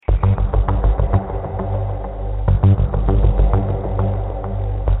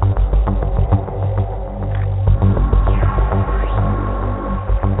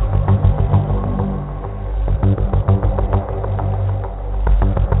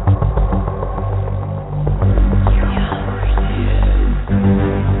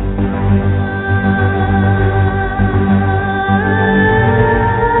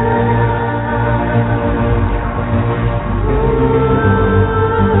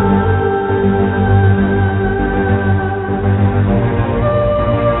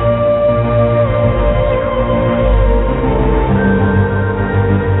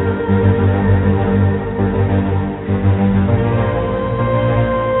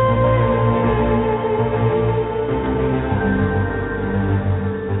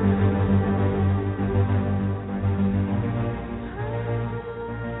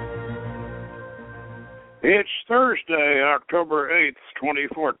Thursday, October 8th,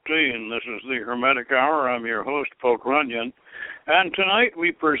 2014. This is the Hermetic Hour. I'm your host, Poke Runyon. And tonight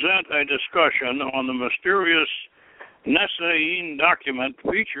we present a discussion on the Mysterious Naassene Document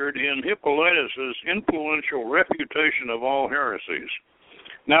featured in Hippolytus' influential refutation of all heresies.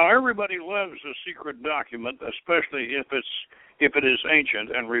 Now, everybody loves a secret document, especially if it is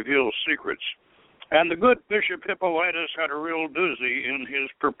ancient and reveals secrets. And the good Bishop Hippolytus had a real doozy in his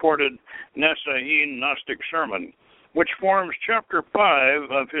purported Naassene Gnostic sermon, which forms chapter 5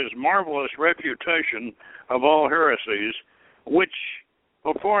 of his marvelous refutation of all heresies, which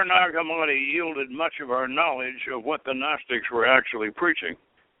before Nag Hammadi yielded much of our knowledge of what the Gnostics were actually preaching.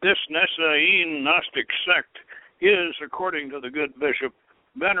 This Naassene Gnostic sect is, according to the good bishop,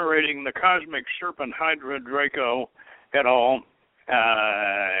 venerating the cosmic serpent hydra, draco, et al.,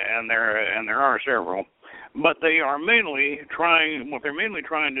 and there are several, but they are mainly trying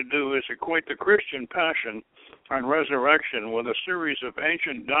to do is equate the Christian passion and resurrection with a series of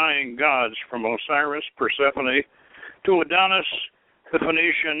ancient dying gods from Osiris Persephone to Adonis, the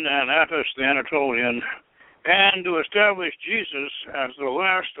Phoenician, and Attis, the Anatolian, and to establish Jesus as the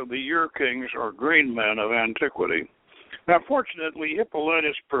last of the year kings or green men of antiquity. Now, fortunately,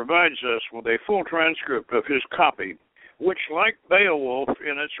 Hippolytus provides us with a full transcript of his copy, which, like Beowulf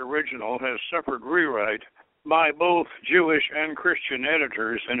in its original, has suffered rewrite by both Jewish and Christian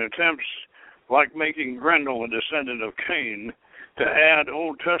editors in attempts like making Grendal a descendant of Cain to add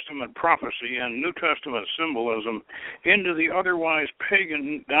Old Testament prophecy and New Testament symbolism into the otherwise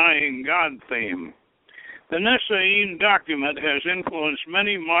pagan dying god theme. The Naassene document has influenced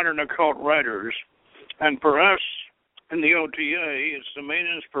many modern occult writers, and for us, in the O.T.A., it's the main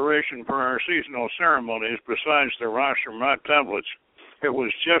inspiration for our seasonal ceremonies besides the Ras Shamrah tablets. It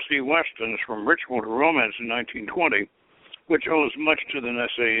was Jesse Weston's From Ritual to Romance in 1920, which owes much to the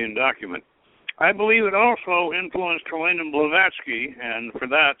Naassene document. I believe it also influenced Helena Blavatsky, and for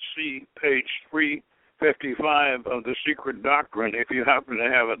that, see page 355 of The Secret Doctrine, if you happen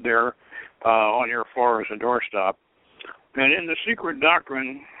to have it there on your floor as a doorstop. And in The Secret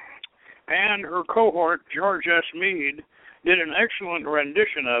Doctrine, and her cohort, George S. Meade, did an excellent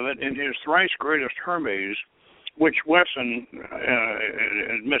rendition of it in his Thrice Greatest Hermes, which Wesson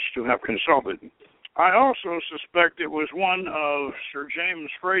admits to have consulted. I also suspect it was one of Sir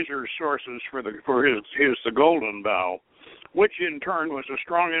James Fraser's sources for his The Golden Bough, which in turn was a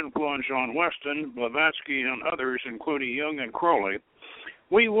strong influence on Weston, Blavatsky, and others, including Young and Crowley.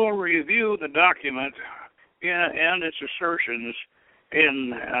 We will review the document and its assertions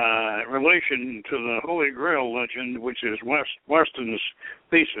in relation to the Holy Grail legend, which is Weston's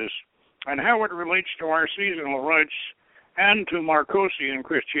thesis, and how it relates to our seasonal rites and to Marcosian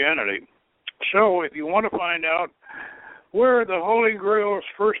Christianity. So if you want to find out where the Holy Grail's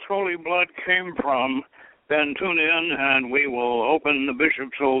first holy blood came from, then tune in and we will open the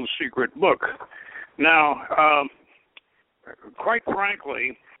Bishop's old secret book. Now, quite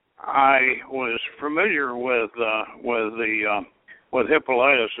frankly, I was familiar with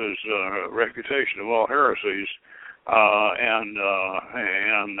Hippolytus' refutation of all heresies, and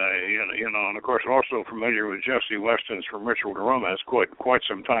of course also familiar with Jesse Weston's From Ritual to Romance quite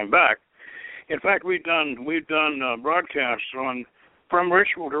some time back. In fact, we've done broadcasts on From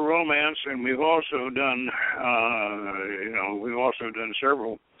Ritual to Romance, and we've also done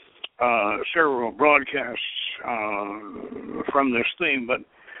several broadcasts from this theme. But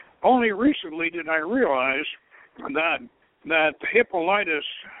only recently did I realize that Hippolytus,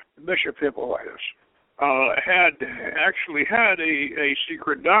 Bishop Hippolytus, had a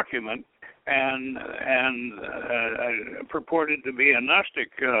secret document and purported to be a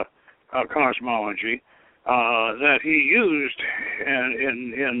Gnostic cosmology that he used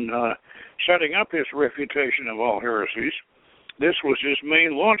in setting up his refutation of all heresies. This was his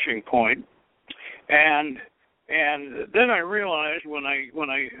main launching point, and then I realized when I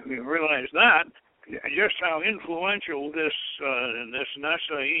realized that, just how influential this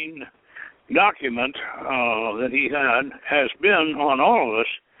Naassene document that he has been on all of us,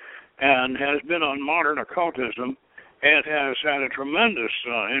 and has been on modern occultism. It has had a tremendous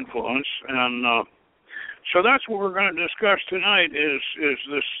influence, and so that's what we're going to discuss tonight. Is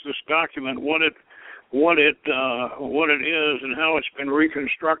this document, what it is, and how it's been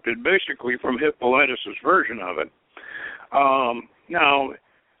reconstructed, basically from Hippolytus' version of it. Now,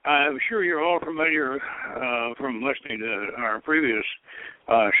 I'm sure you're all familiar from listening to our previous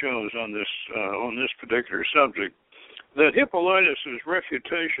shows on this particular subject, that Hippolytus'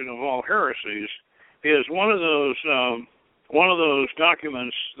 refutation of all heresies is one of those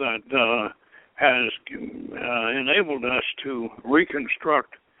documents that has enabled us to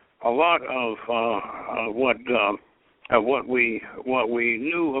reconstruct a lot of what we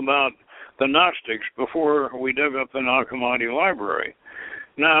knew about the Gnostics before we dug up the Nag Hammadi library.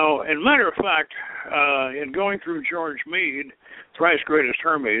 Now, in matter of fact, in going through George Meade, Thrice Greatest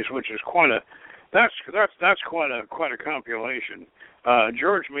Hermes, which is quite a compilation.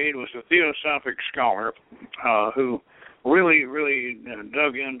 George Meade was a theosophic scholar who really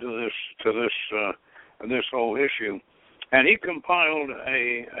dug into this whole issue, and he compiled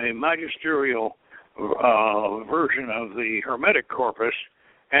a magisterial version of the Hermetic corpus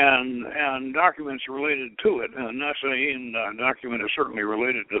and documents related to it. And the Naassene document is certainly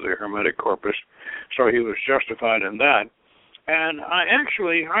related to the Hermetic corpus, so he was justified in that. And I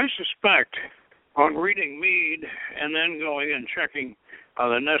suspect, on reading Meade and then going and checking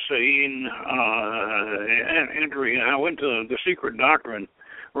the Naassene entry, and I went to the Secret Doctrine,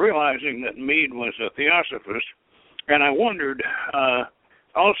 realizing that Meade was a theosophist, and I wondered,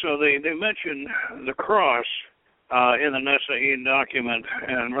 also they mention the cross in the Naassene document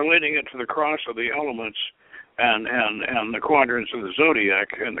and relating it to the cross of the elements and the quadrants of the zodiac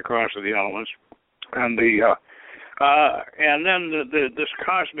and the cross of the elements, and then this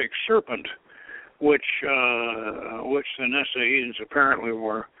cosmic serpent, which the Naassenes apparently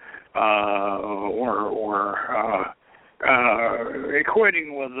were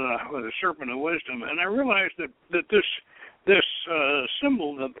equating with the serpent of wisdom. And I realized that this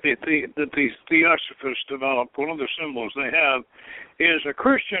symbol that these theosophists developed, one of the symbols they have, is a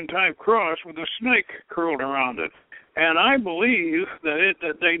Christian type cross with a snake curled around it. And I believe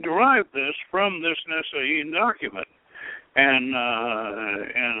that they derived this from this Naassene document. And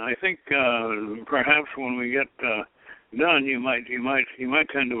I think perhaps when we get done, you might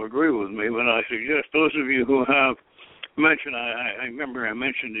tend to agree with me. But I suggest those of you who have mentioned, I remember I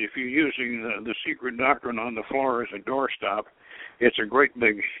mentioned, if you're using the Secret Doctrine on the floor as a doorstop, it's a great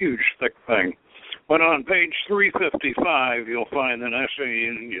big, huge, thick thing. But on page 355, you'll find the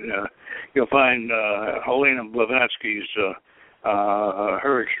Naassene, you'll find Helena Blavatsky's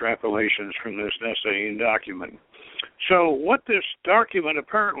her extrapolations from this Naassene document. So what this document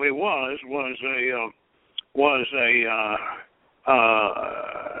apparently was a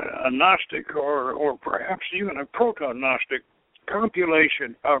Gnostic or perhaps even a proto-Gnostic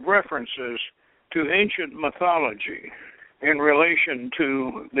compilation of references to ancient mythology in relation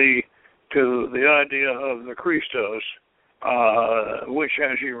to the idea of the Christos, which,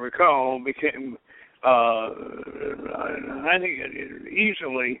 as you recall, became I think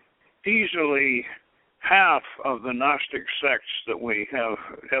easily half of the Gnostic sects that we have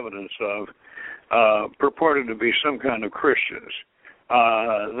evidence of purported to be some kind of Christians.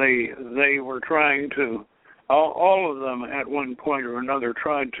 They were trying to, all of them at one point or another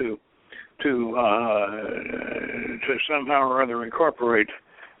tried to somehow or other incorporate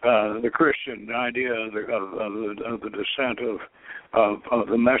the Christian idea of the descent of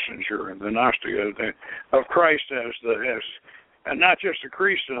the messenger and the Gnostic of Christ as and not just the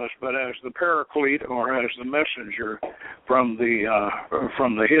Christos, but as the Paraclete or as the messenger from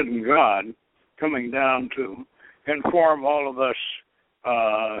the hidden God, coming down to inform all of us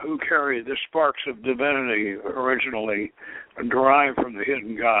who carry the sparks of divinity originally derived from the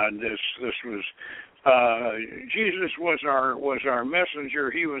hidden God. This was Jesus was our messenger.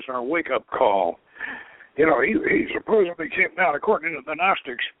 He was our wake-up call. You know, he supposedly came down, according to the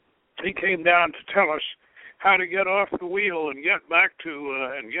Gnostics, he came down to tell us how to get off the wheel and get back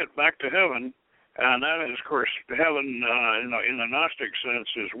to heaven. And that is, of course, heaven in the Gnostic sense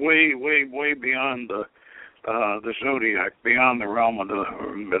is way beyond the zodiac, beyond the realm of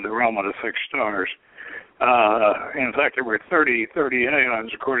the fixed stars. In fact, there were 30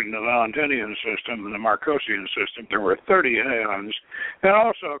 aeons according to the Valentinian system and the Marcosian system. There were 30 aeons, and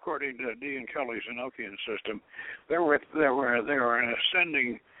also according to D. and Kelly's Enochian system, there were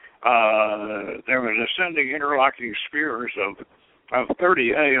ascending interlocking spheres of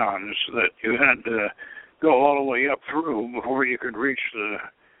 30 aeons that you had to go all the way up through before you could reach the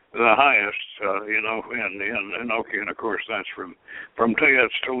highest. In Enochian, of course, that's from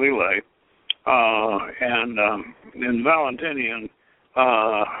Teats to Lele. And in Valentinian,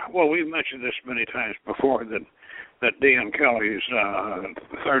 we've mentioned this many times before that D. and Kelly's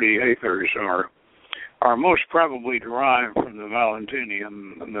 30 aethers are most probably derived from the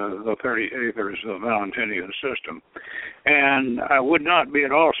Valentinian, the 30 aethers of the Valentinian system. And I would not be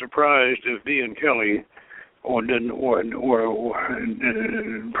at all surprised if D. and Kelly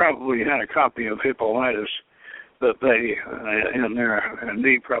probably had a copy of Hippolytus that they and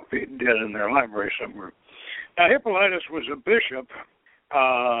he probably did in their library somewhere. Now, Hippolytus was a bishop,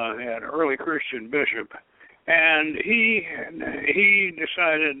 an early Christian bishop, And he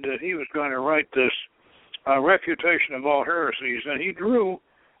decided that he was going to write this refutation of all heresies, and he drew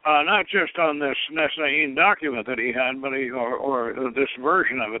not just on this Naassene document that he had, but or this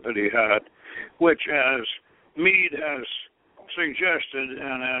version of it that he had, which, as Mead has suggested,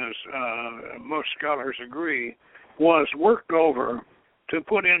 and as most scholars agree, was worked over to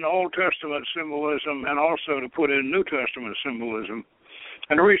put in Old Testament symbolism and also to put in New Testament symbolism.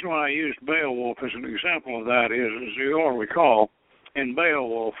 And the reason why I used Beowulf as an example of that is, as you all recall, in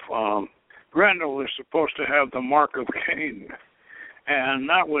Beowulf, Grendal is supposed to have the mark of Cain. And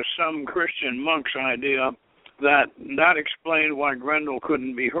that was some Christian monk's idea that explained why Grendal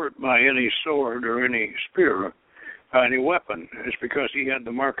couldn't be hurt by any sword or any spear, any weapon. It's because he had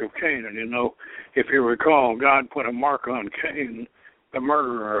the mark of Cain. And, you know, if you recall, God put a mark on Cain, the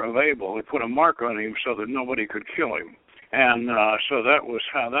murderer of Abel. He put a mark on him so that nobody could kill him. And so that was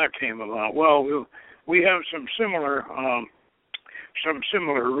how that came about. Well, we have some similar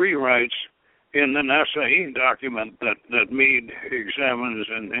rewrites in the Naassene document that Mead examines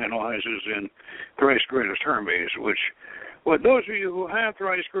and analyzes in Thrice Greatest Hermes, which, with those of you who have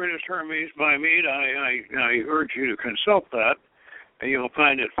Thrice Greatest Hermes by Mead, I urge you to consult that, and you'll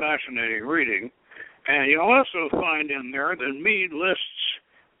find it fascinating reading. And you'll also find in there that Mead lists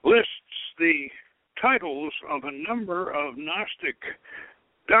the titles of a number of Gnostic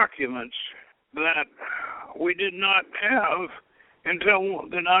documents that we did not have until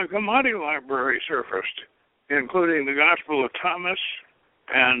the Nag Hammadi library surfaced, including the Gospel of Thomas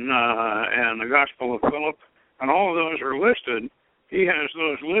and the Gospel of Philip, and all of those are listed. He has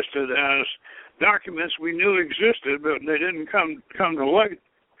those listed as documents we knew existed, but they didn't come to light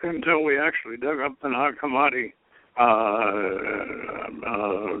until we actually dug up the Nag Hammadi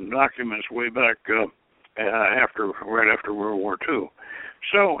documents way back right after World War II.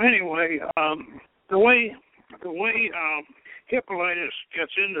 So anyway, the way Hippolytus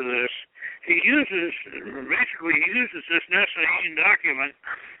gets into this, he uses this Naassene document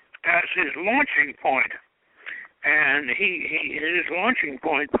as his launching point, and his launching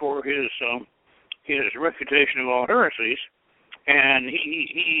point for his refutation of all heresies. And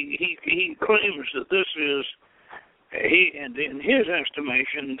he claims that this is, in his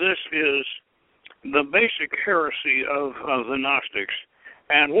estimation, this is the basic heresy of the Gnostics.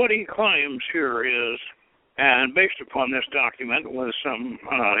 And what he claims here is, and based upon this document, with some,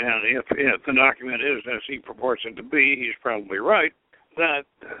 and if the document is as he purports it to be, he's probably right, that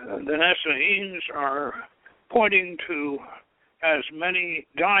the Naassenes are pointing to as many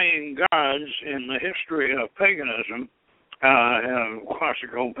dying gods in the history of paganism,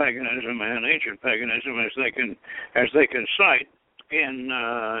 classical paganism and ancient paganism, as they can cite,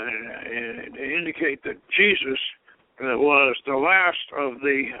 indicate that Jesus was the last of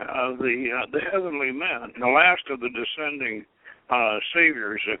the heavenly men, the last of the descending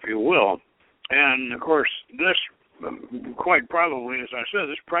saviors, if you will. And of course, this quite probably, as I said,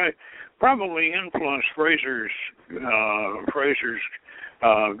 this probably influenced Fraser's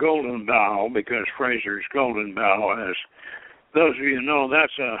Golden Bough, because Fraser's Golden Bough, as those of you know,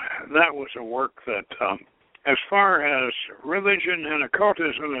 that was a work that, as far as religion and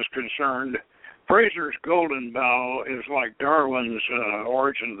occultism is concerned, Fraser's Golden Bough is like Darwin's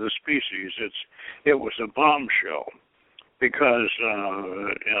Origin of the Species. It was a bombshell, because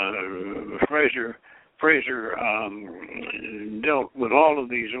Fraser dealt with all of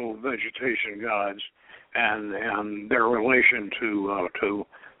these old vegetation gods and their relation to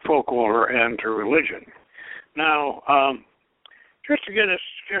folklore and to religion. Now, just to get us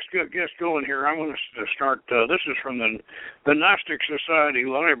going here, I'm going to start. This is from the Gnostic Society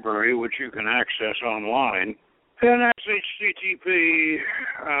Library, which you can access online. And that's http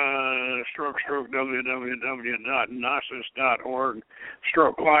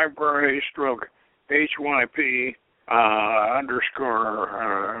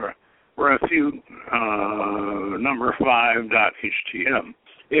www.gnosis.org/library/hyp _refute number 5.htm.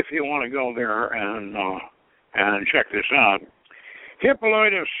 If you want to go there and check this out.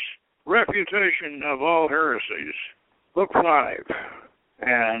 Hippolytus, Refutation of All Heresies, Book 5.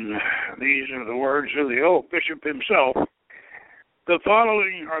 And these are the words of the old bishop himself. The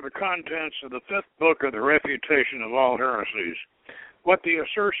following are the contents of the 5th book of the Refutation of All Heresies. What the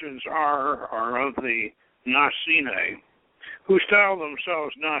assertions are of the Naassene, who style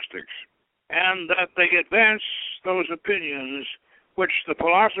themselves Gnostics, and that they advance those opinions which the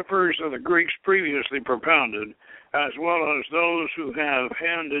philosophers of the Greeks previously propounded, as well as those who have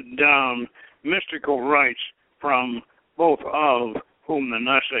handed down mystical rites from both of whom the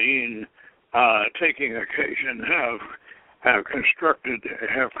Naassene, taking occasion, have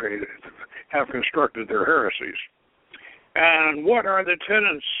have constructed their heresies. And what are the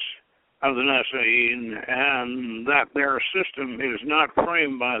tenets of the Naassene, and that their system is not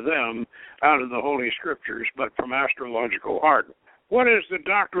framed by them out of the Holy Scriptures, but from astrological art? What is the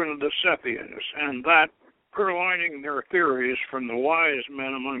doctrine of the Scythians, and that, purloining their theories from the wise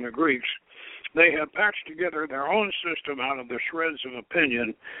men among the Greeks, they have patched together their own system out of the shreds of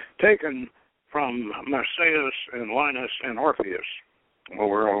opinion taken from Marsyas and Linus and Orpheus? Well,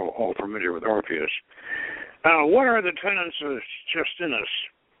 we're all familiar with Orpheus. What are the tenets of Justinus?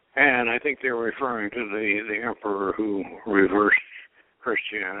 And I think they're referring to the emperor who reversed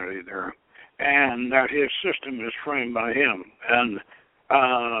Christianity there, and that his system is framed by him, and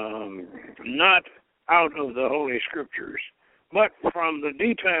not out of the Holy Scriptures, but from the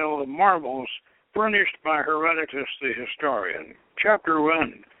detail of marvels furnished by Herodotus the historian. Chapter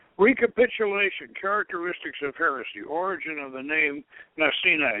 1, Recapitulation, Characteristics of Heresy, Origin of the name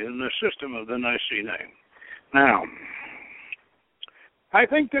Naassene, and the system of the Naassene. Now, I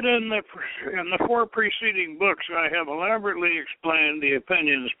think that in the 4 preceding books I have elaborately explained the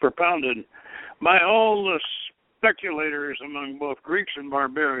opinions propounded by all the speculators among both Greeks and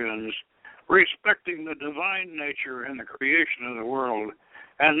barbarians respecting the divine nature and the creation of the world,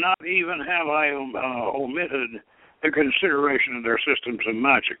 and not even have I omitted the consideration of their systems of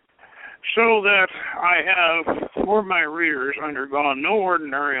magic, so that I have, for my readers, undergone no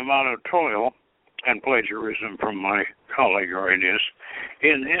ordinary amount of toil and plagiarism from my colleague Arrhenius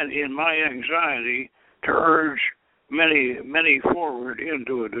in my anxiety to urge many forward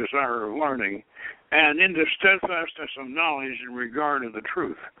into a desire of learning and into steadfastness of knowledge in regard to the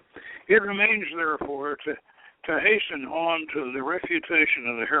truth. It remains, therefore, to hasten on to the refutation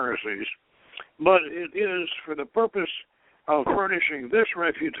of the heresies, but it is for the purpose of furnishing this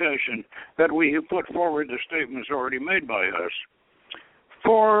refutation that we have put forward the statements already made by us.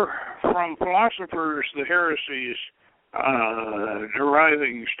 For from philosophers the heresies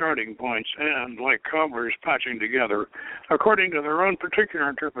deriving starting points and, like cobblers patching together, according to their own particular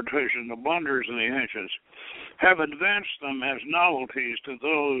interpretation, the blunders of the ancients, have advanced them as novelties to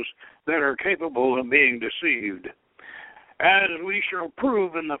those that are capable of being deceived, as we shall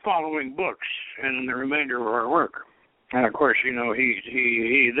prove in the following books and in the remainder of our work. And of course, you know,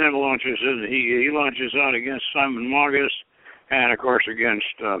 he then launches out against Simon Magus, and of course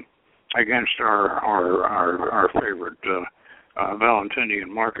against our favorite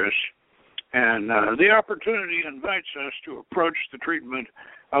Valentinian Marcus. And the opportunity invites us to approach the treatment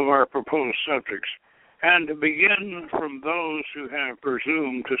of our proposed subjects, and to begin from those who have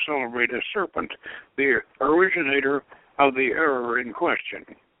presumed to celebrate a serpent, the originator of the error in question.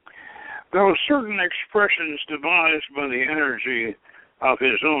 Though certain expressions devised by the energy of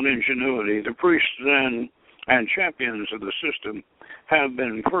his own ingenuity, the priests then and champions of the system have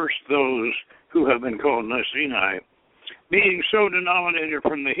been first those who have been called Naassene, being so denominated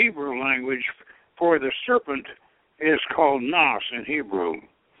from the Hebrew language, for the serpent is called Nas in Hebrew.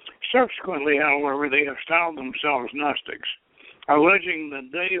 Subsequently, however, they have styled themselves Gnostics, alleging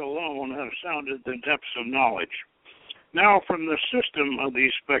that they alone have sounded the depths of knowledge. Now, from the system of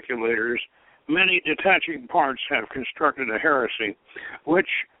these speculators, many detaching parts have constructed a heresy, which,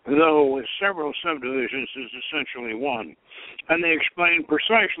 though with several subdivisions, is essentially one, and they explain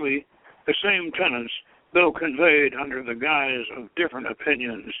precisely the same tenets, though conveyed under the guise of different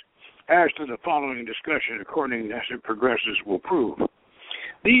opinions, as to the following discussion, according as it progresses, will prove.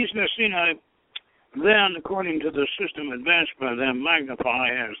 These Naassene, then, according to the system advanced by them, magnify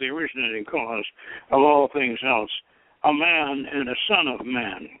as the originating cause of all things else a man and a son of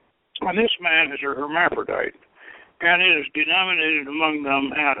man. And this man is a hermaphrodite, and is denominated among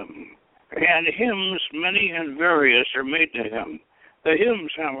them Adam. And hymns many and various are made to him. The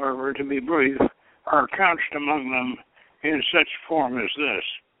hymns, however, to be brief, are couched among them in such form as this: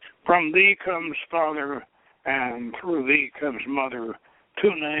 From thee comes Father, and through thee comes Mother,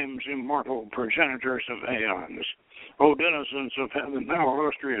 2 names immortal, progenitors of aeons, O denizens of heaven, thou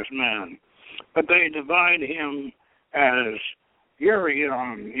illustrious man. But they divide him as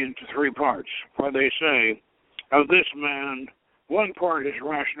Yerion into 3 parts, for they say, of this man, one part is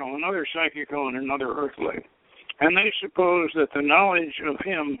rational, another psychical, and another earthly. And they suppose that the knowledge of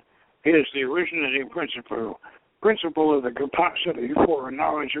him is the originating principle of the capacity for a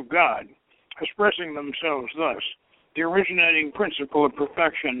knowledge of God, expressing themselves thus: the originating principle of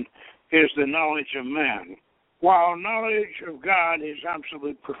perfection is the knowledge of man, while knowledge of God is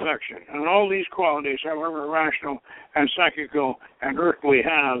absolute perfection. And all these qualities, however rational and psychical and earthly,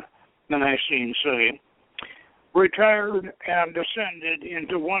 have, the Naassene say, retired and descended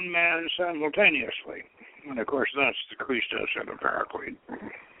into one man simultaneously. And of course, that's the Christos and the Paraclete.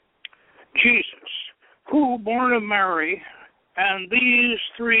 Jesus, who born of Mary, and these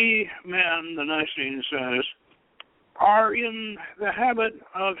three men, the Nicene says, are in the habit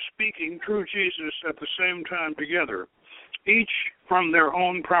of speaking through Jesus at the same time together, each from their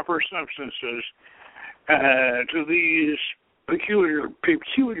own proper substances, to these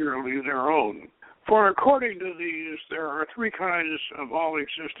peculiarly their own. For according to these, there are three kinds of all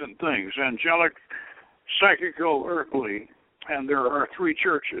existent things, angelic, psychical, earthly, and there are three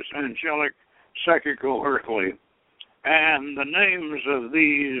churches, angelic, psychical, earthly, and the names of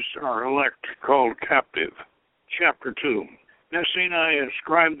these are elect called captive. Chapter 2. Naassene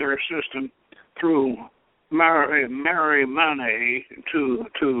ascribed their system through Mary Mane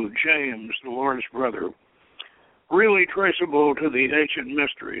to James, the Lord's brother, really traceable to the ancient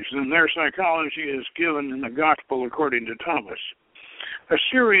mysteries, and their psychology is given in the Gospel according to Thomas.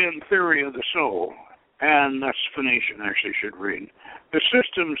 Assyrian theory of the soul, and that's Phoenician actually should read. The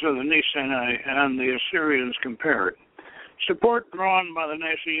systems of the Naassene and the Assyrians compared. Support drawn by the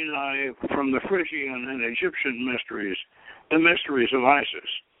Naassene from the Phrygian and Egyptian mysteries, the mysteries of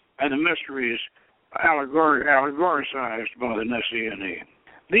Isis, and the mysteries allegoricized by the Naassene.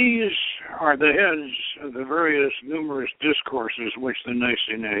 These are the heads of the various numerous discourses which the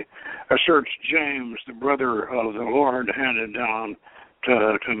Naassene asserts James, the brother of the Lord, handed down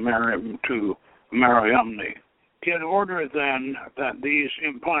to Mariamne. In order, then, that these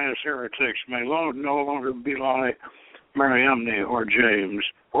impious heretics may no longer belie Mariamne or James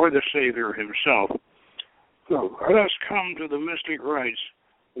or the Savior himself, so let us come to the mystic rites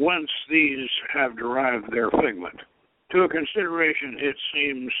whence these have derived their figment. To a consideration, it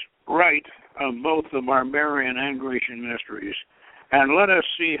seems right of both the barbarian and Grecian mysteries, and let us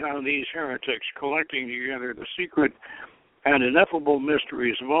see how these heretics, collecting together the secret and ineffable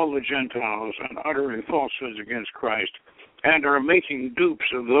mysteries of all the Gentiles and uttering falsehoods against Christ, and are making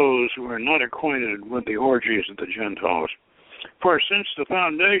dupes of those who are not acquainted with the orgies of the Gentiles. For since the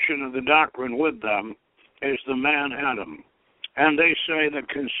foundation of the doctrine with them is the man Adam, and they say that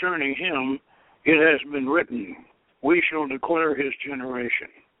concerning him it has been written, we shall declare his generation.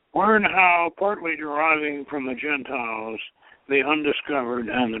 Learn how, partly deriving from the Gentiles, the undiscovered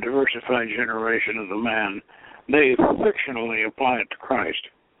and the diversified generation of the man, they fictionally apply it to Christ.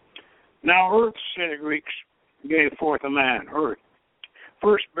 Now earth, say the Greeks, gave forth a man, earth,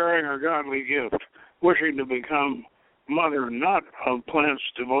 first bearing a godly gift, wishing to become mother not of plants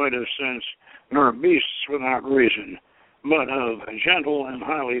devoid of sense, nor beasts without reason, but of gentle and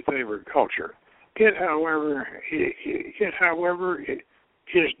highly favored culture. It, however, is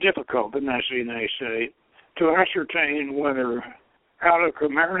difficult, the Naassene say, to ascertain whether out of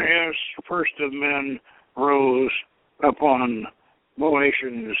Camarnius, first of men, rose upon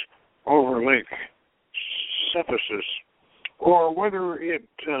Boeotians over Lake Cephisus, or whether it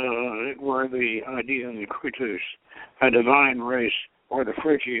were the Idaean Cretus, a divine race, or the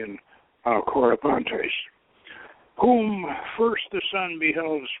Phrygian Corybantes, whom first the sun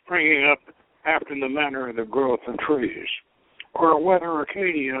beheld springing up after the manner of the growth of trees, or whether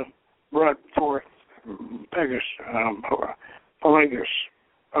Arcadia brought forth Pelagus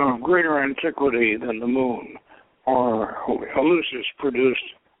of greater antiquity than the moon, or Hippolytus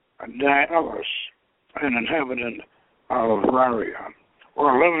produced Daedalus, an inhabitant of Raria,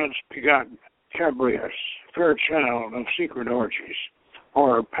 or Levinus begot Cabrius, fair child of secret orgies,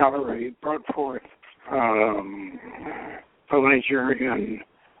 or Palary brought forth Pelagier and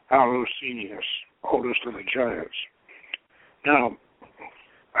Alocenius, oldest of the giants. Now,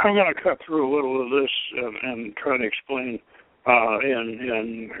 I'm going to cut through a little of this and try to explain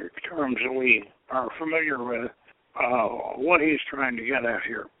in terms that we are familiar with what he's trying to get at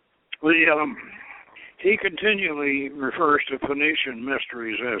here. He continually refers to Phoenician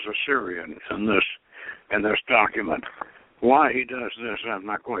mysteries as Assyrian in this document. Why he does this, I'm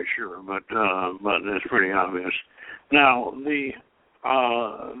not quite sure, but it's pretty obvious. Now,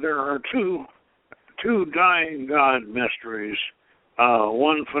 there are two dying god mysteries,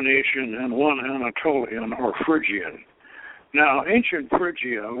 one Phoenician and one Anatolian or Phrygian. Now, ancient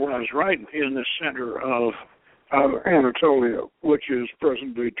Phrygia was right in the center of Anatolia, which is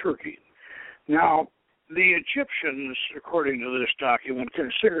present-day Turkey. Now, the Egyptians, according to this document,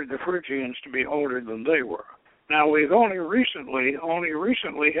 considered the Phrygians to be older than they were. Now, we've only recently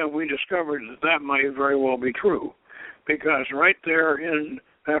have we discovered that might very well be true, because right there in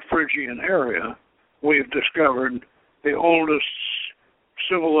that Phrygian area, we've discovered the oldest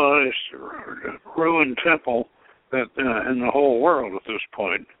civilized ruined temple that in the whole world at this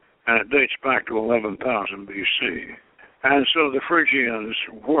point, and it dates back to 11,000 BC. And so the Phrygians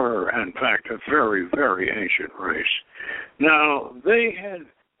were, in fact, a very, very ancient race. Now, they had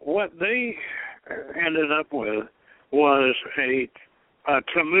what they ended up with was a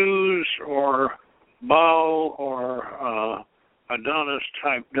Tammuz or Baal or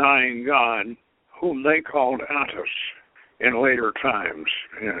Adonis-type dying god, whom they called Attis in later times,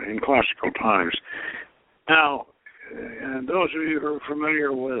 in classical times. Now, and those of you who are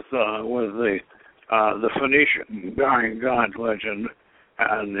familiar with the Phoenician dying god legend,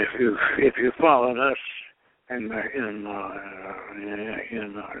 and if you followed us in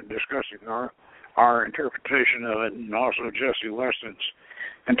discussing our interpretation of it, and also Jesse Weston's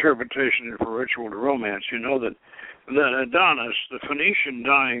interpretation of ritual to romance, you know that Adonis, the Phoenician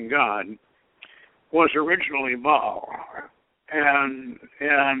dying god, was originally Baal, and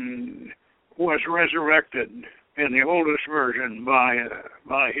was resurrected in the oldest version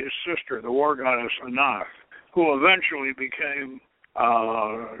by his sister, the war goddess Anath, who eventually became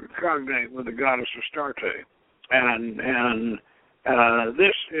cognate with the goddess Astarte. And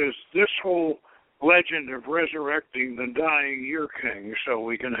this whole legend of resurrecting the dying year king, so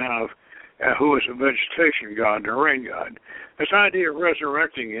we can have who is a vegetation god, a rain god. This idea of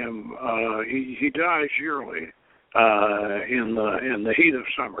resurrecting him, he dies yearly in the heat of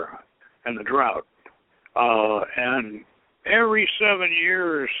summer and the drought, and every 7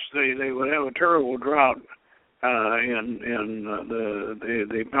 years they would have a terrible drought in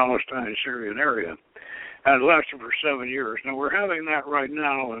the Palestine-Syrian area, and it lasted for 7 years. Now we're having that right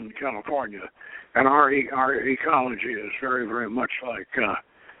now in California, and our ecology is very, very much like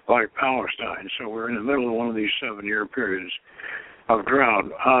Palestine. So we're in the middle of one of these 7-year periods of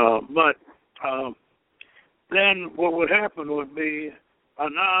drought. But then what would happen would be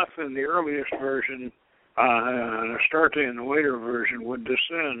Anath in the earliest version, and Astarte in the later version would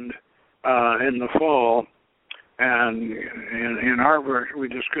descend in the fall. And in our version, we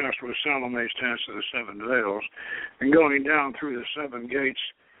discussed with Salome's Dance of the Seven Veils, and going down through the 7 gates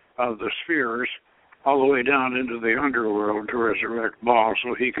of the spheres, all the way down into the underworld to resurrect Baal,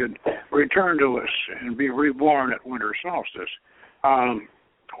 so he could return to us and be reborn at winter solstice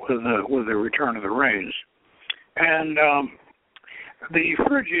with the return of the rains. And the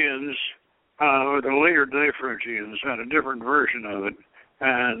Phrygians, or the later day Phrygians, had a different version of it.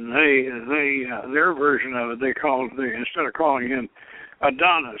 And their version of it, instead of calling him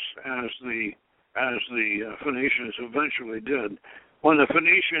Adonis as the Phoenicians eventually did, when the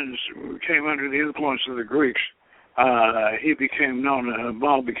Phoenicians came under the influence of the Greeks, Baal became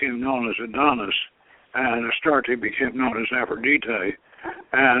known as Adonis, and Astarte became known as Aphrodite,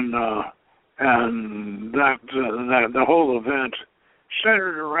 and that the whole event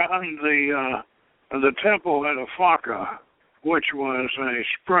centered around the temple at Osiris, which was a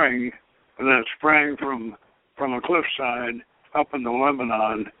spring that sprang from a cliffside up in the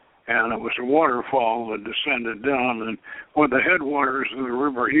Lebanon, and it was a waterfall that descended down and with the headwaters of the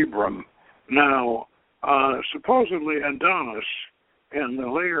river Hebron. Now, supposedly Adonis, in the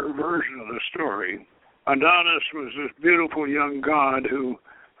later version of the story, Adonis was this beautiful young god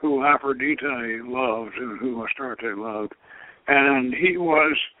who Aphrodite loved and who Astarte loved, and he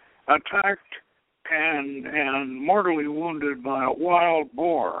was attacked and mortally wounded by a wild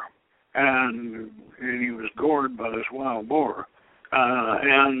boar, and he was gored by this wild boar,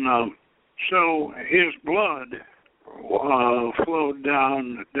 so his blood flowed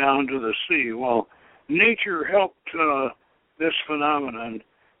down to the sea. Well, nature helped this phenomenon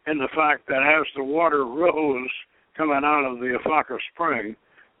in the fact that as the water rose coming out of the Osiris spring,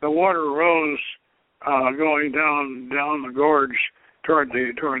 the water rose going down the gorge toward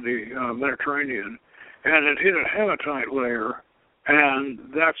the Mediterranean, and it hit a hematite layer, and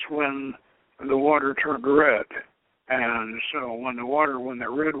that's when the water turned red. And so when the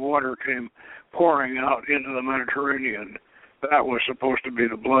red water came pouring out into the Mediterranean, that was supposed to be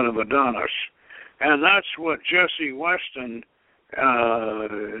the blood of Adonis. And that's what Jesse Weston,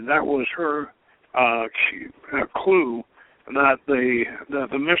 that was her clue that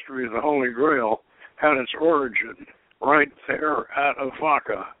the mystery of the Holy Grail had its origin right there at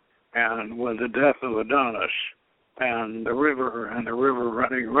Osiris, and with the death of Adonis, and the river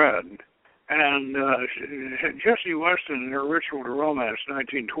running red. And Jesse Weston, in her Ritual to Romance,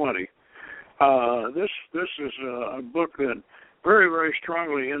 1920. This is a book that very, very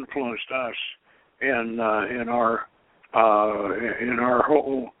strongly influenced us in our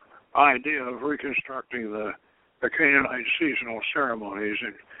whole idea of reconstructing the Canaanite seasonal ceremonies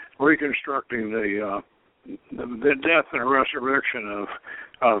and reconstructing the death and resurrection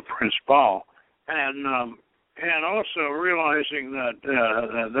of Prince Baal, and also realizing that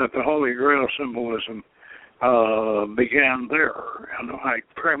the Holy Grail symbolism began there, and I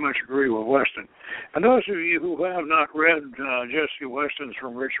very much agree with Weston. And those of you who have not read Jesse Weston's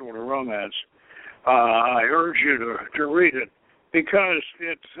From Ritual to Romance, I urge you to read it, because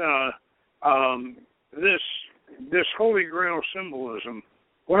it's this Holy Grail symbolism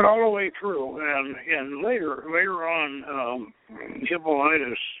went all the way through, and later on,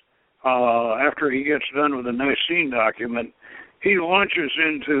 Hippolytus, after he gets done with the Naassene document, he launches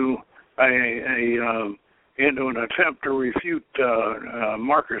into into an attempt to refute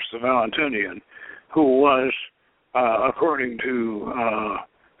Marcus the Valentinian, who was, according to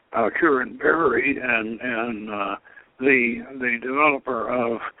Kieran Berry and the developer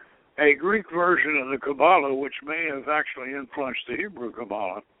of a Greek version of the Kabbalah, which may have actually influenced the Hebrew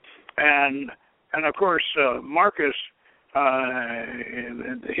Kabbalah, and of course Marcus,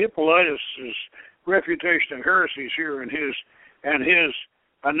 Hippolytus' refutation of heresies here, and his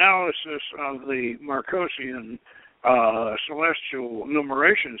analysis of the Marcosian celestial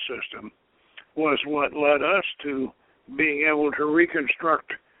numeration system was what led us to being able to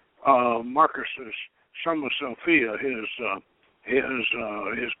reconstruct Marcus's Summa Sophia, his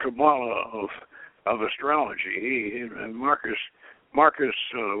Kabbalah of astrology. Marcus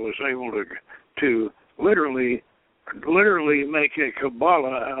was able to literally make a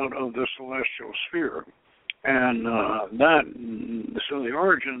Kabbalah out of the celestial sphere. And so the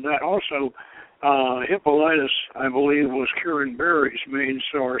origin of that also, Hippolytus, I believe, was Kieran Berry's main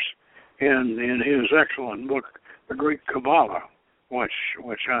source in his excellent book, The Greek Kabbalah,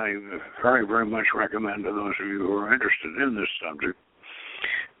 which I very, very much recommend to those of you who are interested in this subject.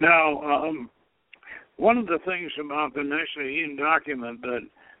 Now, one of the things about the Naassene document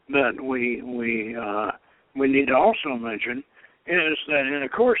that we need to also mention is that in the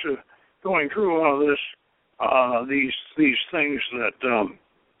course of going through all of this, these things that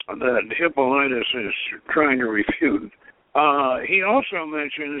Hippolytus is trying to refute, he also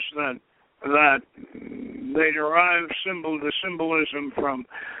mentions that they derive the symbolism from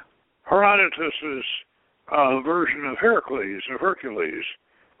Herodotus's version of Hercules.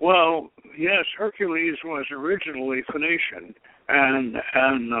 Well, yes, Hercules was originally Phoenician, and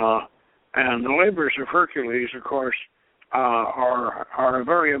the labors of Hercules, of course, are a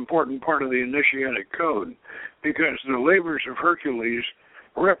very important part of the initiatic code, because the labors of Hercules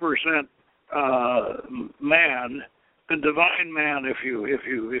represent man, the divine man, if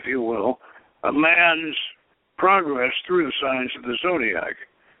you will, a man's progress through the signs of the zodiac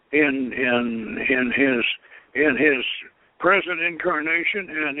in his present incarnation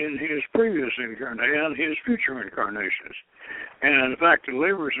and in his previous incarnation and his future incarnations. And in fact, the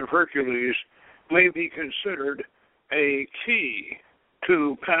labors of Hercules may be considered a key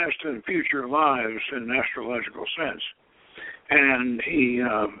to past and future lives in an astrological sense. And he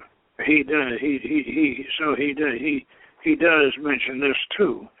does mention this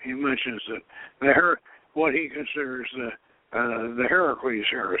too. He mentions that what he considers the Heracles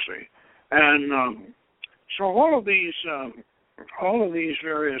heresy, and so all of these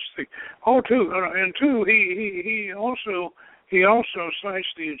various things. He also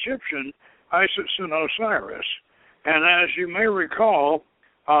cites the Egyptian Isis and Osiris. And as you may recall,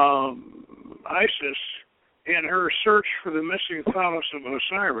 Isis, in her search for the missing phallus of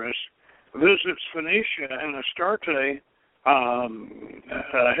Osiris, visits Phoenicia, and Astarte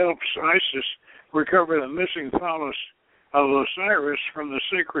helps Isis recover the missing phallus of Osiris from the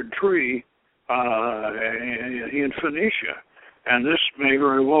sacred tree in Phoenicia. And this may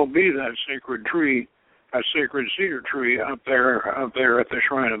very well be that sacred tree, a sacred cedar tree up there at the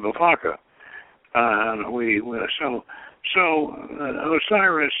shrine of Bafaka.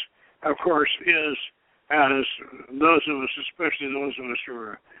 Osiris, of course, is, as those of us, especially those of us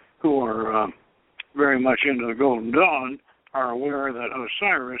who are very much into the Golden Dawn, are aware that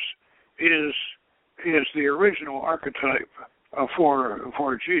Osiris is the original archetype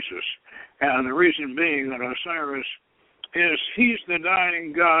for Jesus, and the reason being that Osiris he's the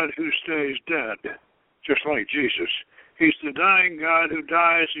dying God who stays dead, just like Jesus. He's the dying God who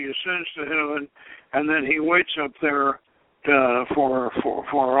dies, he ascends to heaven, and then he waits up there for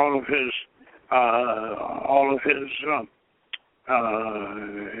all of his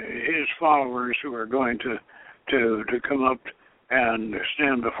followers who are going to come up and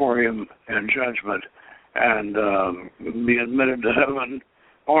stand before him in judgment and be admitted to heaven,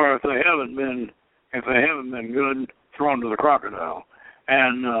 or if they haven't been good, thrown to the crocodile.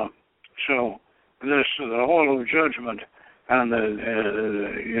 And so the whole of judgment and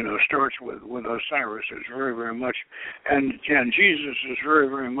starts with Osiris is very, very much, and Jesus is very,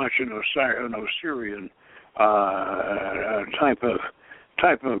 very much an Osirian type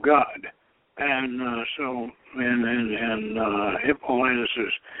of God. Hippolytus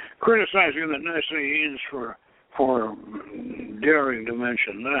is criticizing the Naassenes for daring to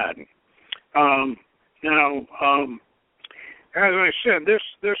mention that. As I said,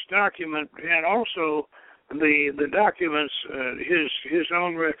 this document, and also the documents, his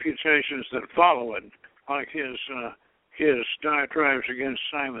own refutations that follow it, like his diatribes against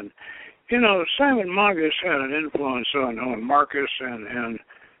Simon. Simon Magus had an influence on Marcus,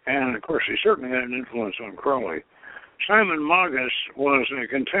 and of course he certainly had an influence on Crowley. Simon Magus was a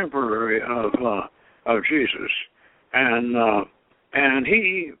contemporary of Jesus, and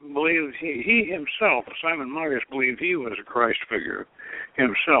he believed he himself, Simon Magus, believed he was a Christ figure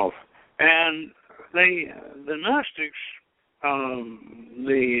himself. And the Gnostics,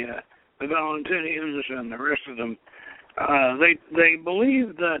 the Valentinians and the rest of them, they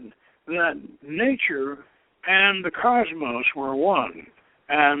believed that nature and the cosmos were one,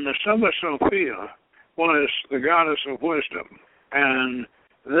 and the Summa Sophia was the goddess of wisdom, and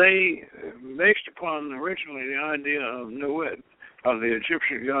they, based upon originally the idea of Nuit, of the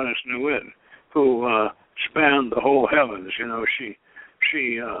Egyptian goddess Nuit, who spanned the whole heavens.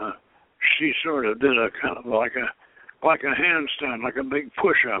 She sort of did a kind of like a handstand, like a big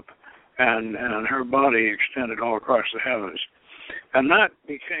push-up, and her body extended all across the heavens. And that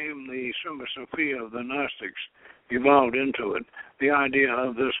became the Summa Sophia of the Gnostics, evolved into it, the idea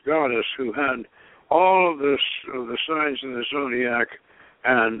of this goddess who had all of the signs of the zodiac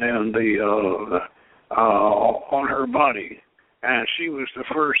and on her body, and she was the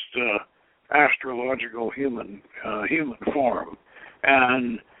first astrological human form.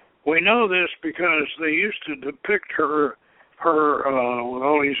 And we know this because they used to depict her with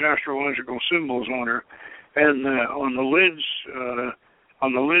all these astrological symbols on her, and on the lids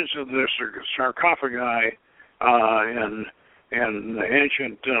of the sarcophagi in the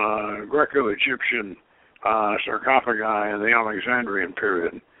ancient Greco-Egyptian sarcophagi in the Alexandrian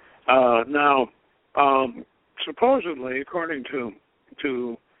period. Now, supposedly, according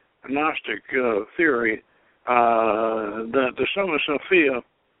to Gnostic theory, that the Summa Sophia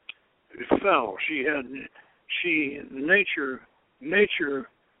fell.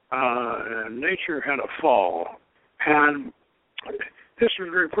 Nature had a fall, and this was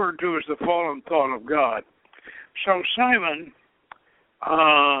referred to as the fallen thought of God. So Simon,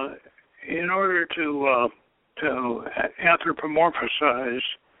 in order to anthropomorphize,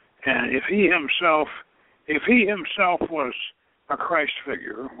 and if he himself was a Christ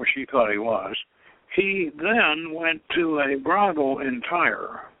figure, which he thought he was, he then went to a brothel in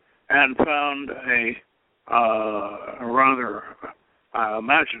Tyre and found a rather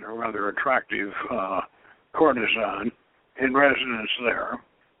attractive courtesan in residence there,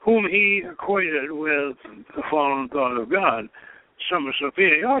 whom he equated with the fallen thought of God, Summa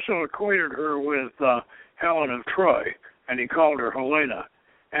Sophia. He also equated her with Helen of Troy, and he called her Helena.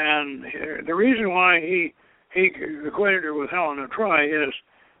 And the reason why he equated her with Helen of Troy is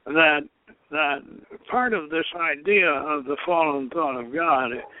that part of this idea of the fallen thought of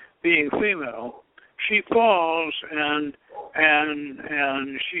God being female, she falls and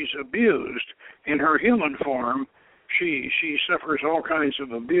she's abused in her human form. She suffers all kinds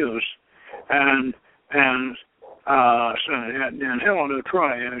of abuse, and Helen of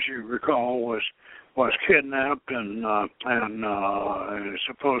Troy, as you recall, was kidnapped and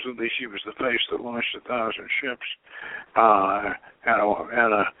supposedly she was the face that launched 1,000 ships. Had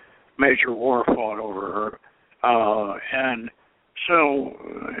a major war fought over her, and so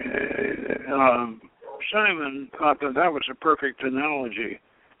Simon thought that was a perfect analogy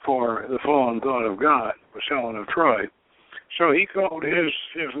for the fallen thought of God, was Helen of Troy. So he called his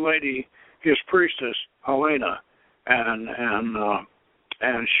lady, his priestess, Helena, and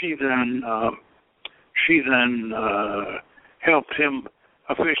she then helped him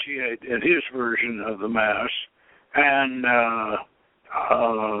officiate at his version of the Mass, and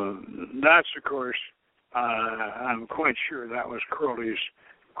that's, of course, I'm quite sure that was Crowley's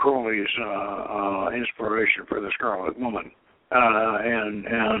inspiration for the Scarlet Woman, and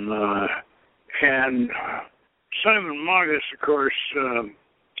Simon Magus, of course,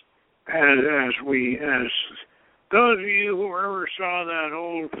 as those of you who ever saw that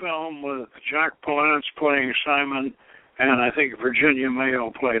old film with Jack Palance playing Simon, and I think Virginia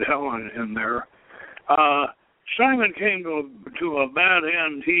Mayo played Helen in there, Simon came to a bad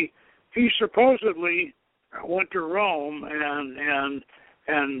end. He supposedly went to Rome and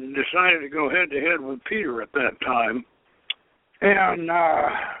decided to go head-to-head with Peter at that time. And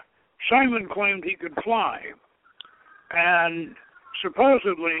Simon claimed he could fly. And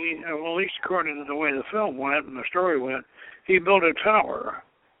supposedly, well, at least according to the way the film went and the story went, he built a tower.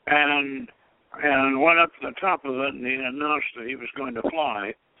 And and went up to the top of it, and he announced that he was going to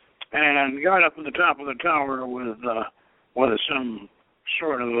fly, and got up to the top of the tower with some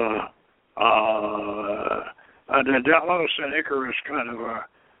sort of a Daedalus and Icarus kind of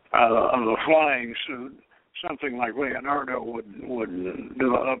a flying suit, something like Leonardo would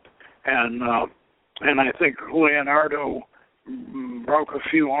develop, and I think Leonardo broke a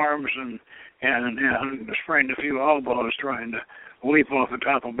few arms and sprained a few elbows trying to leap off the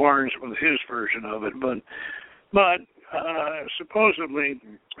top of bars with his version of it. But supposedly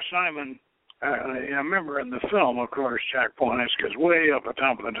Simon, I remember in the film, of course, Jack Palance goes way up the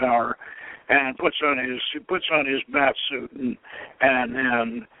top of the tower and puts on his bat suit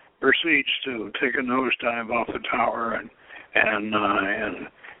and proceeds to take a nosedive off the tower and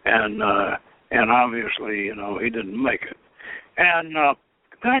obviously, he didn't make it. And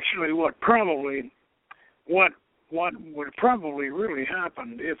actually, what would probably really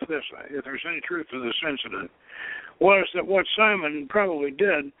happen if there's any truth to this incident, was that what Simon probably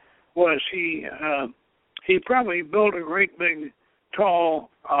did was he probably built a great big tall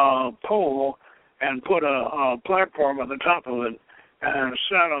pole and put a platform on the top of it and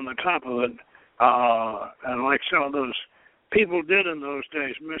sat on the top of it, and like some of those people did in those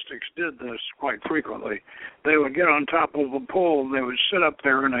days, mystics did this quite frequently. They would get on top of a pole and they would sit up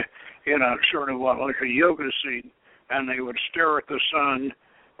there in a sort of like a yoga seat, and they would stare at the sun,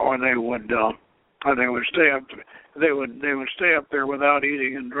 or they would stay up. They would stay up there without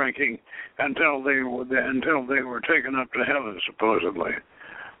eating and drinking until they were taken up to heaven, supposedly,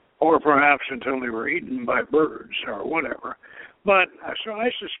 or perhaps until they were eaten by birds or whatever. But so I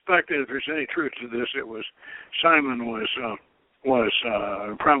suspect that if there's any truth to this, it was Simon was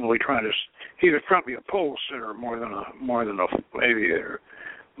probably trying to. He was probably a pole sitter more than a aviator.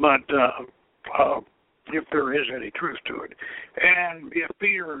 But if there is any truth to it, and if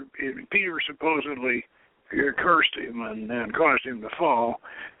Peter supposedly cursed him and caused him to fall,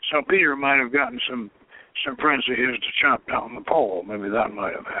 so Peter might have gotten some friends of his to chop down the pole. Maybe that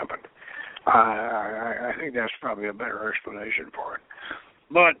might have happened. I think that's probably a better explanation for it.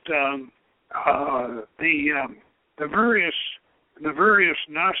 But the various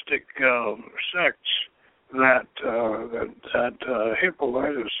Gnostic sects that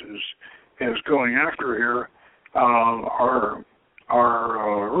Hippolytus is going after here are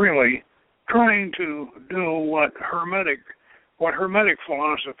really trying to do what Hermetic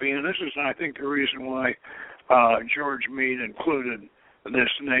philosophy, and this is, I think, the reason why George Mead included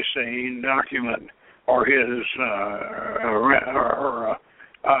this Naassene document, or his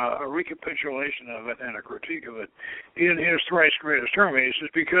a recapitulation of it and a critique of it in his Thrice Greatest Hermes, is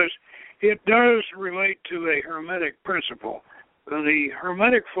because it does relate to a Hermetic principle. The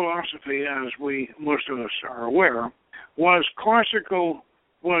Hermetic philosophy, as most of us are aware, was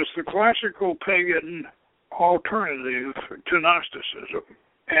the classical pagan alternative to Gnosticism,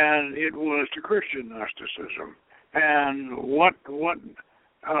 and it was to Christian Gnosticism. And what the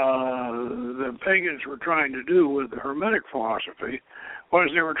pagans were trying to do with the Hermetic philosophy was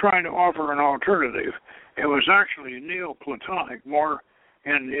they were trying to offer an alternative. It was actually Neoplatonic, more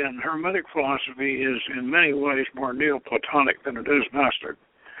in Hermetic philosophy is in many ways more Neoplatonic than it is Gnostic.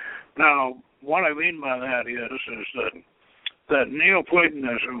 Now, what I mean by that is that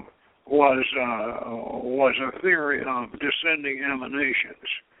Neoplatonism was a theory of descending emanations,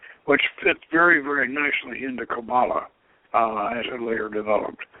 which fit very, very nicely into Kabbalah as it later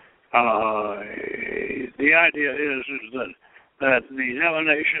developed. The idea is that the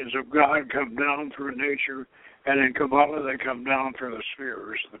emanations of God come down through nature, and in Kabbalah they come down through the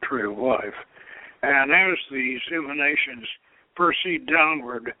spheres, the tree of life. And as these emanations proceed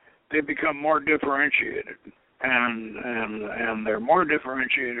downward, they become more differentiated, and they're more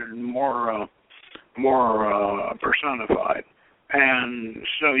differentiated and more personified. And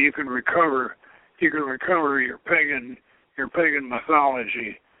so you can recover your pagan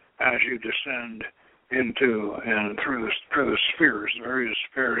mythology as you descend into and through the spheres, the various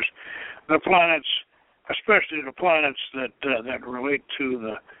spheres, the planets, especially the planets that relate to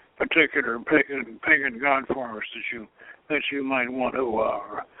the particular pagan god forms that you might want to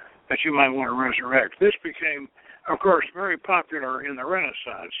resurrect. This became, of course, very popular in the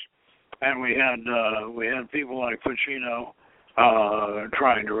Renaissance, and we had people like Ficino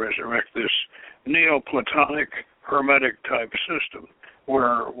trying to resurrect this Neoplatonic Hermetic type system,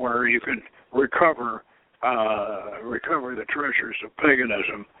 where you can recover the treasures of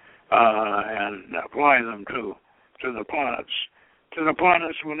paganism and apply them to the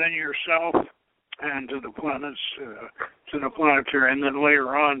planets within yourself, and to the planetary, and then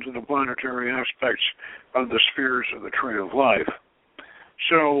later on to the planetary aspects of the spheres of the tree of life.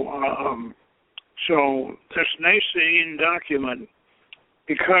 So So this Naassene document,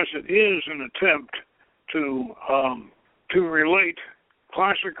 because it is an attempt to relate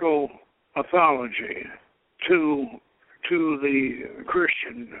classical mythology to the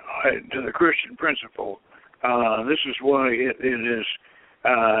Christian principle, this is why it is.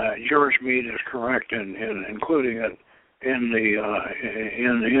 George Mead is correct in including it in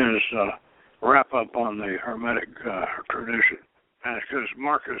his wrap up on the Hermetic tradition, because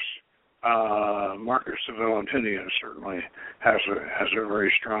Marcus the Valentinian certainly has a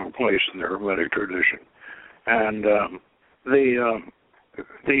very strong place in the Hermetic tradition, and the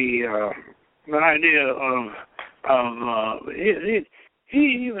idea of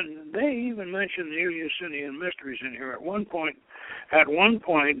they even mentioned the Eleusinian mysteries in here at one point. At one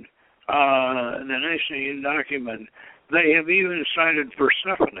point, in the Naassene document, they have even cited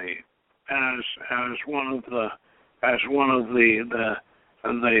Persephone as one of the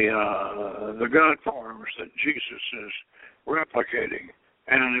god forms that Jesus is replicating.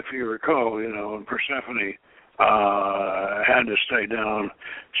 And if you recall, Persephone had to stay down,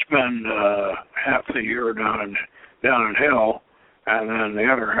 spend half the year down in hell, and then the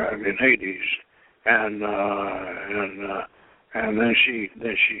other half in Hades, and then she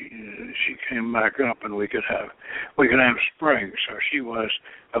came back up, and we could have spring. So she was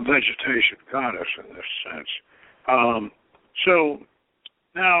a vegetation goddess in this sense. So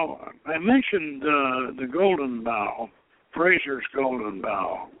now I mentioned the golden bough, Fraser's golden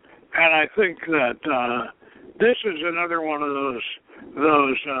bough, and I think that this is another one of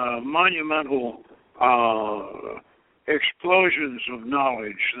those monumental explosions of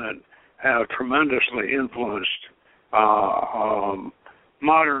knowledge that have tremendously influenced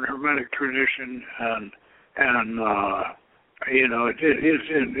modern Hermetic tradition, and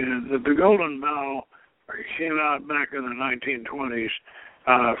the golden bough came out back in the 1920s.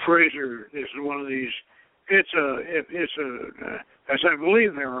 Fraser is one of these. It's as I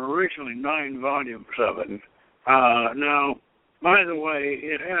believe there were originally 9 volumes of it. Now, by the way,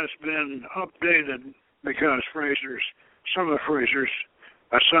 it has been updated because some of Fraser's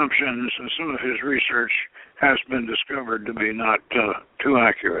assumptions and some of his research has been discovered to be not too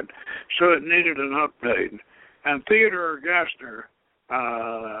accurate. So it needed an update. And Theodore Gassner,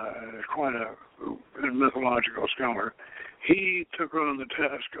 quite a good mythological scholar, he took on the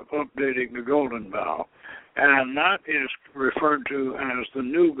task of updating the golden bough. And that is referred to as the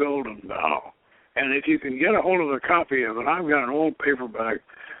new golden bough. And if you can get a hold of a copy of it, I've got an old paperback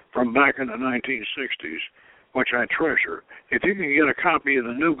from back in the 1960s, which I treasure. If you can get a copy of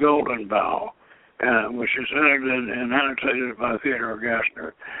the new golden bough, which is edited and annotated by Theodore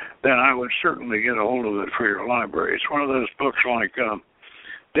Gassner, then I would certainly get a hold of it for your library. It's one of those books like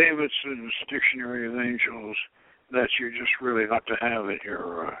Davidson's Dictionary of Angels that you just really ought to have in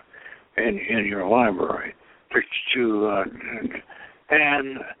your library.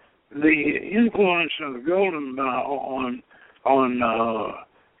 And the influence of the golden bough on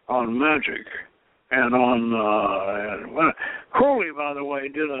magic and on Crowley, by the way,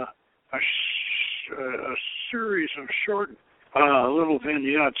 did a series of short little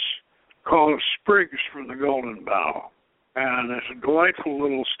vignettes called Sprigs from the Golden Bough. And it's delightful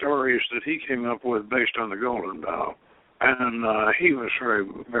little stories that he came up with based on the Golden Bough. And he was very,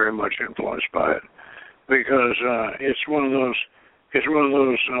 very much influenced by it because it's one of those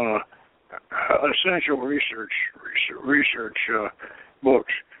essential research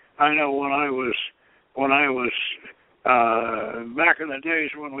books. I know when I was back in the days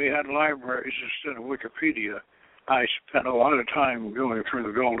when we had libraries instead of Wikipedia, I spent a lot of time going through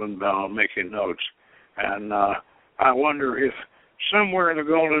the Golden Bough making notes. And I wonder if somewhere in the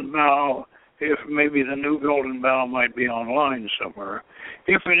Golden Bough, if maybe the new Golden Bough might be online somewhere.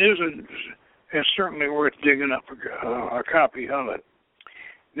 If it isn't, it's certainly worth digging up a copy of it.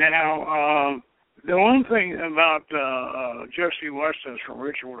 Now, the one thing about Jessie Weston's From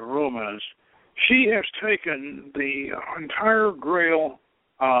Ritual to Romance, she has taken the entire Grail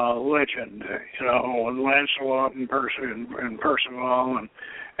legend, with Lancelot and Percival,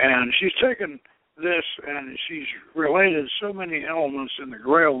 and she's taken this and she's related so many elements in the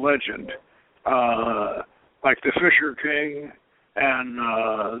Grail legend, like the Fisher King and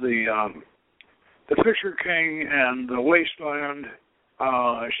the Fisher King and the Wasteland.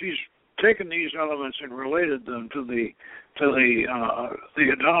 She's taken these elements and related them to the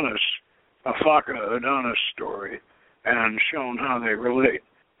Adonis, Adonis story, and shown how they relate.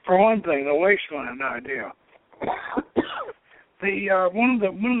 For one thing, the Wasteland idea. One of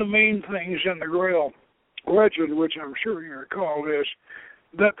the main things in the Grail legend, which I'm sure you recall, is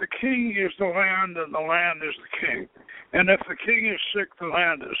that the king is the land and the land is the king. And if the king is sick, the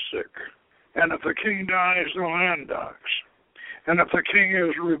land is sick. And if the king dies, the land dies. And if the king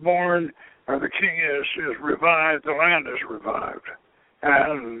is reborn, or the king is revived, the land is revived.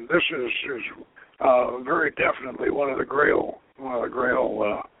 And this is very definitely one of the Grail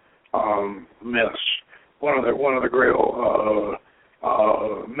myths, one of the Grail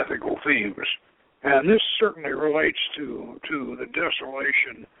mythical themes. And this certainly relates to the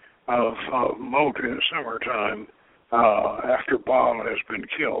desolation of Moat in summertime after Baal has been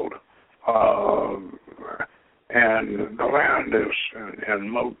killed. And the land is, and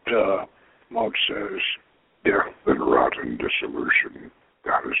Moat says, death and rotten dissolution,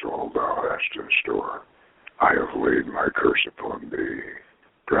 that is all thou hast in store. I have laid my curse upon thee,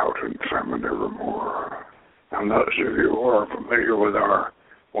 drought and famine evermore. And those of you who are familiar with our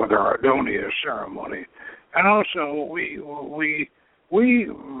Adonis ceremony, and also we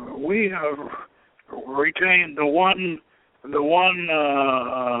have retained the one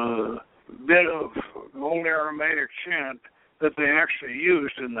bit of old Aramaic chant that they actually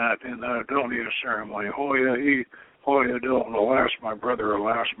used in that Adonis ceremony. Hoya, Hoya, don't, alas, my brother,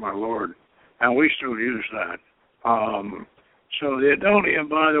 alas, my lord. And we still use that. So the Adonian,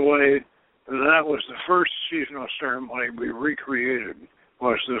 by the way, that was the first seasonal ceremony we recreated,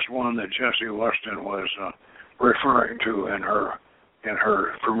 was this one that Jessie Weston was referring to in her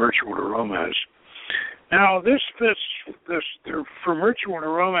From Ritual to Romance. Now, this fits, From Ritual to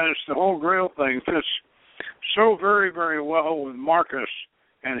Romance, the whole Grail thing fits so very, very well with Marcus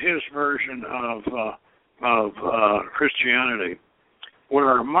and his version of Christianity,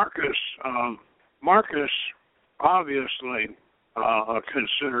 where Marcus obviously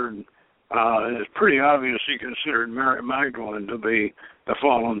considered, it's pretty obvious he considered Mary Magdalene to be the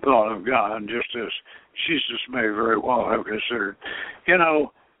fallen thought of God, just as Jesus may very well have considered. You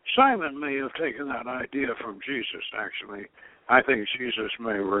know, Simon may have taken that idea from Jesus, actually. I think Jesus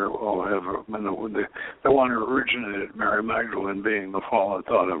may very well have been the one who originated Mary Magdalene being the fallen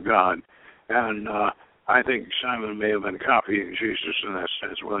thought of God. And I think Simon may have been copying Jesus in that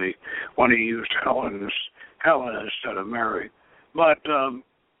sense when he used Helen instead of Mary. But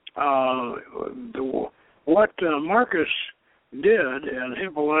what Marcus did, and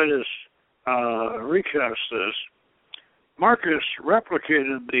Hippolytus recasts this, Marcus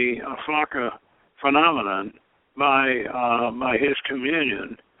replicated the Aphaka phenomenon by his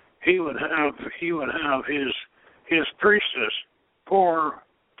communion. He would have his priestess pour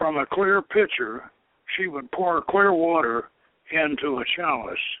from a clear pitcher. She would pour clear water into a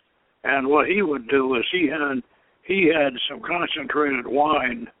chalice, and what he would do is he had some concentrated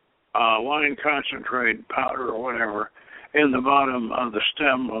wine concentrate powder or whatever in the bottom of the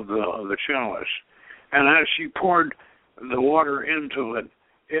stem of the chalice, and as she poured the water into it,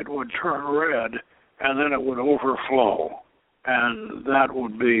 it would turn red, and then it would overflow, and that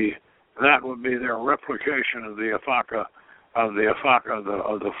would be their replication of the Aphaka, of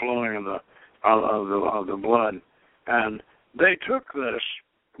the flowing of the blood. And they took this,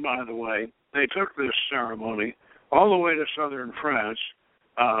 by the way, this ceremony all the way to southern France,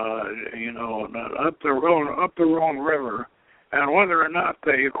 up the Rhone River, and whether or not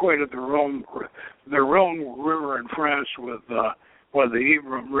they equated the Rhone River in France with the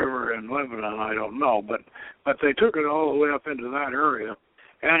Hebron River in Lebanon, I don't know, but they took it all the way up into that area,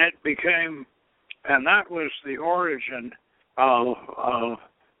 and it became, and that was the origin of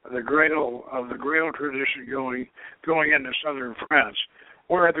the Grail tradition going into southern France,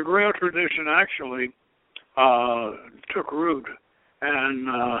 where the Grail tradition actually took root, and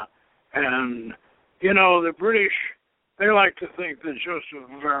the British, they like to think that Joseph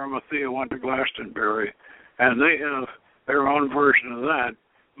of Arimathea went to Glastonbury, and they have their own version of that.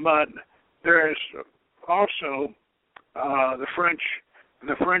 But there is also the French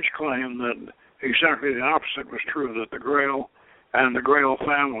claim that exactly the opposite was true, that the Grail and the Grail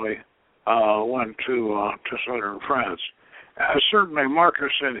family went to southern France. Certainly,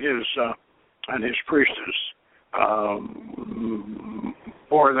 Marcus and his priestess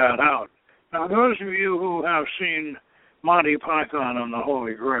bore that out. Now, those of you who have seen Monty Python and the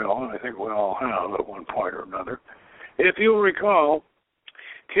Holy Grail, and I think we all have at one point or another, if you'll recall,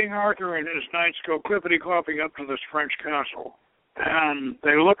 King Arthur and his knights go clippity-clopping up to this French castle, and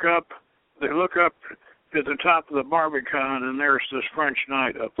they look up to the top of the Barbican, and there's this French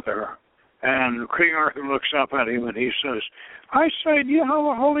knight up there. And King Arthur looks up at him, and he says, "I say, do you have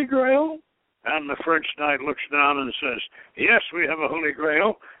a Holy Grail?" And the French knight looks down and says, "Yes, we have a Holy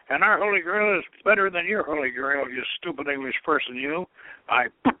Grail, and our Holy Grail is better than your Holy Grail, you stupid English person, you. I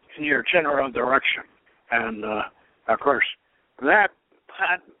put in your general direction." And, of course, that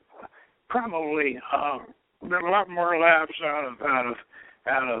probably a lot more laughs out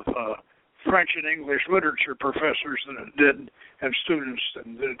of French and English literature professors than it did, and students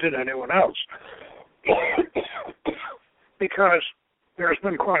than it did anyone else. Because there's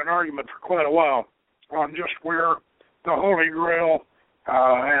been quite an argument for quite a while on just where the Holy Grail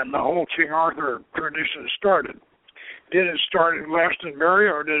and the whole King Arthur tradition started. Did it start in Glastonbury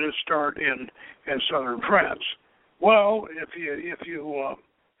or did it start in southern France? Well, if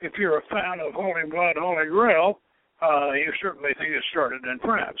you're a fan of Holy Blood, Holy Grail, you certainly think it started in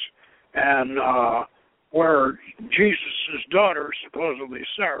France, and where Jesus' daughter, supposedly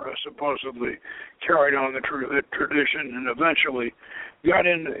Sarah, carried on the tradition and eventually got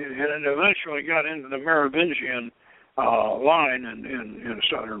into the Merovingian line in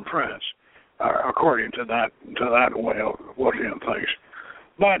southern France, according to that way of looking at things.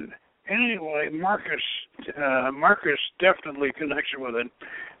 But anyway, Marcus definitely connects with it,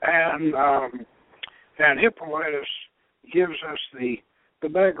 and Hippolytus gives us the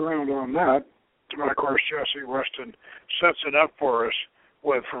background on that. And of course, Jesse Weston sets it up for us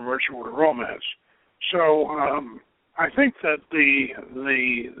from ritual to romance. So I think that the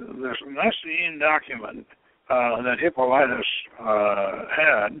Naassene document that Hippolytus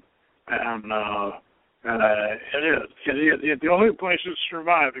had, and it is the only place it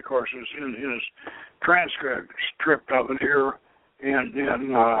survived, of course, is in his transcript of it here in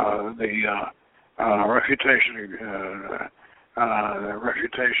the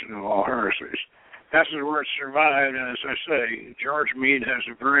refutation of all heresies. That's where it survived, and as I say, George Meade has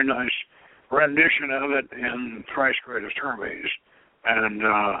a very nice rendition of it in Thrice Greatest Hermes. And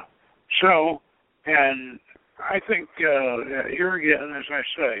and I think here again, as I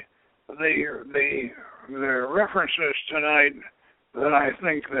say, the references tonight that I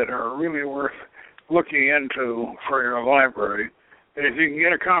think that are really worth looking into for your library. If you can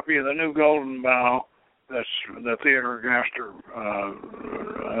get a copy of the New Golden Bough, that's the Theodore Gaster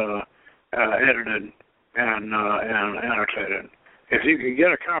edited and annotated. If you can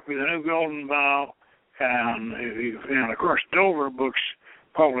get a copy of the New Golden Bough, and of course Dover books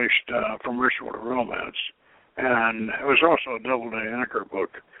published From Ritual to Romance, and it was also a Doubleday Anchor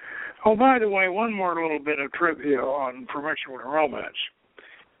book. Oh, by the way, one more little bit of trivia on From Ritual to Romance.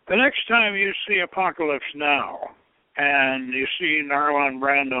 The next time you see Apocalypse Now, and you see Marlon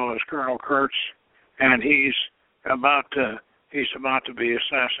Brando as Colonel Kurtz, and he's about to be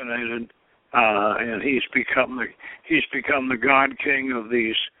assassinated, and he's become the god king of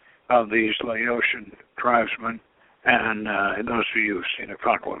these Laotian tribesmen, and those of you who've seen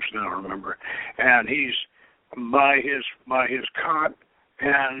Apocalypse Now remember, and he's by his cot,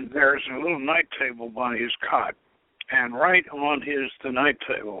 and there's a little night table by his cot, and right on the night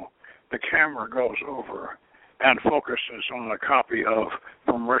table, the camera goes over and focuses on a copy of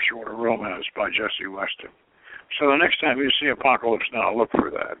From Ritual to Romance by Jesse Weston. So the next time you see Apocalypse Now, look for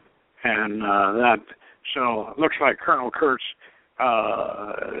that. And so it looks like Colonel Kurtz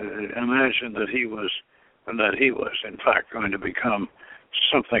imagined that he was in fact going to become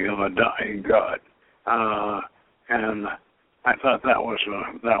something of a dying god. And I thought that was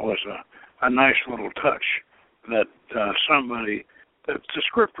a nice little touch that somebody. The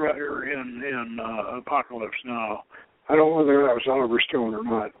script writer in Apocalypse Now, I don't know whether that was Oliver Stone or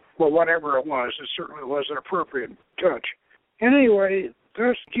not, but whatever it certainly was an appropriate touch. Anyway,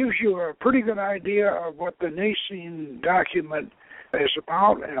 this gives you a pretty good idea of what the Naassene document is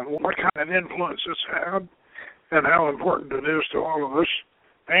about and what kind of influence it's had and how important it is to all of us.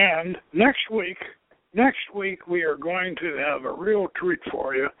 And next week we are going to have a real treat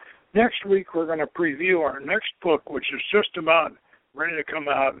for you. Next week we're going to preview our next book, which is just about ready to come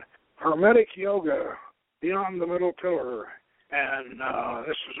out, Hermetic Yoga, Beyond the Middle Pillar. And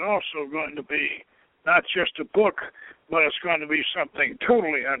this is also going to be not just a book, but it's going to be something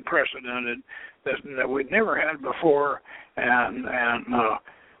totally unprecedented that we've never had before. And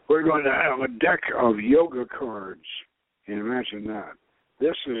we're going to have a deck of yoga cards. Can you imagine that?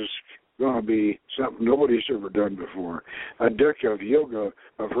 This is going to be something nobody's ever done before. A deck of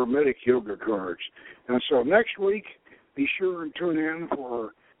Hermetic yoga cards. And so next week, be sure and tune in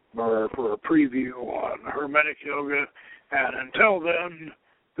for a preview on Hermetic Yoga. And until then,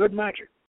 good magic.